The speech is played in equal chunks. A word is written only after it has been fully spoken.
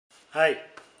Hey,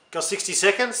 got 60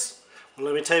 seconds? Well,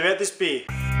 let me tell you about this beer.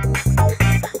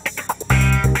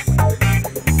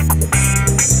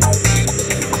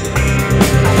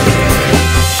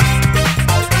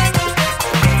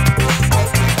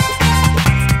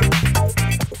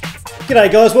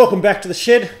 G'day guys, welcome back to the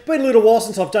shed. Been a little while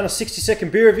since I've done a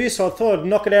 60-second beer review, so I thought I'd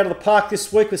knock it out of the park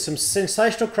this week with some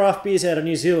sensational craft beers out of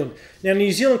New Zealand. Now,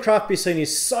 New Zealand craft beer scene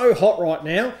is so hot right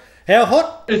now. How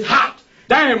hot? It's hot!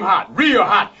 Damn hot! Real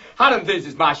hot! Hot in this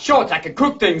is my shorts, I can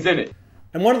cook things in it.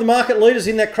 And one of the market leaders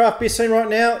in that craft beer scene right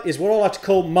now is what I like to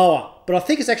call Moa, but I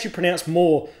think it's actually pronounced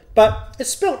More. But it's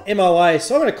spelled M-O-A,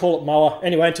 so I'm going to call it Moa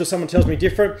anyway until someone tells me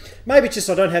different. Maybe it's just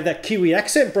I don't have that Kiwi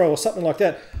accent, bro, or something like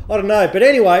that. I don't know. But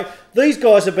anyway, these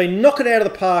guys have been knocking it out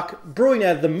of the park, brewing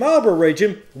out of the Marlborough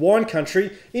region, wine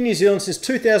country, in New Zealand since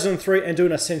 2003 and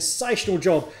doing a sensational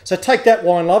job. So take that,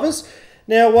 wine lovers.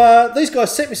 Now, these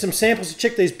guys sent me some samples to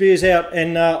check these beers out,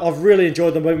 and I've really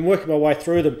enjoyed them. I've been working my way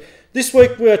through them. This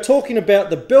week we are talking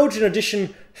about the Belgian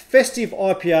edition Festive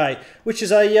IPA, which is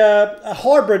a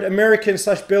hybrid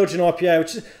American/Belgian IPA,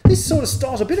 which is this sort of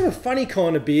style is a bit of a funny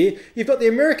kind of beer. You've got the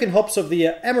American hops of the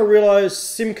Amarillo,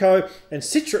 Simcoe, and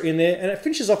Citra in there, and it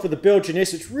finishes off with the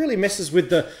Belgianese, which really messes with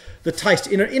the taste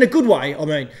in a good way, I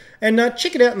mean. And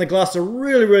check it out in the glass, a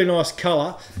really, really nice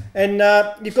colour. And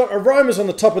you've got aromas on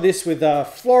the top of this with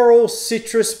floral,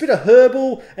 citrus, a bit of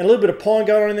herbal, and a little bit of pine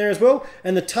going on in there as well.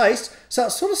 And the taste, so it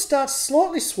sort of starts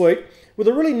slightly sweet with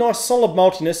a really nice solid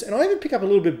maltiness, and I even pick up a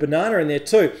little bit of banana in there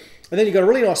too. And then you've got a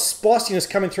really nice spiciness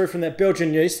coming through from that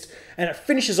Belgian yeast, and it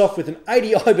finishes off with an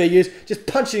 80 IBUs, just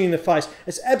punching you in the face.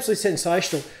 It's absolutely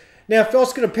sensational. Now, if I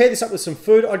was going to pair this up with some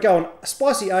food, I'd go on a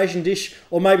spicy Asian dish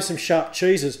or maybe some sharp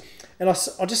cheeses. And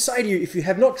I'll just say to you, if you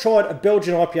have not tried a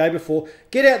Belgian IPA before,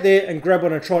 get out there and grab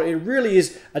one and try it. It really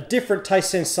is a different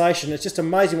taste sensation. It's just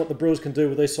amazing what the brewers can do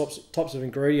with these types of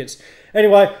ingredients.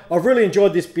 Anyway, I've really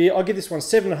enjoyed this beer. I'll give this one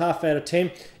 7.5 out of 10.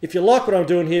 If you like what I'm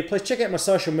doing here, please check out my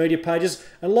social media pages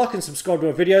and like and subscribe to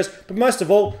my videos. But most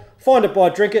of all, find it, buy,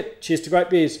 drink it. Cheers to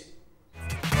great beers.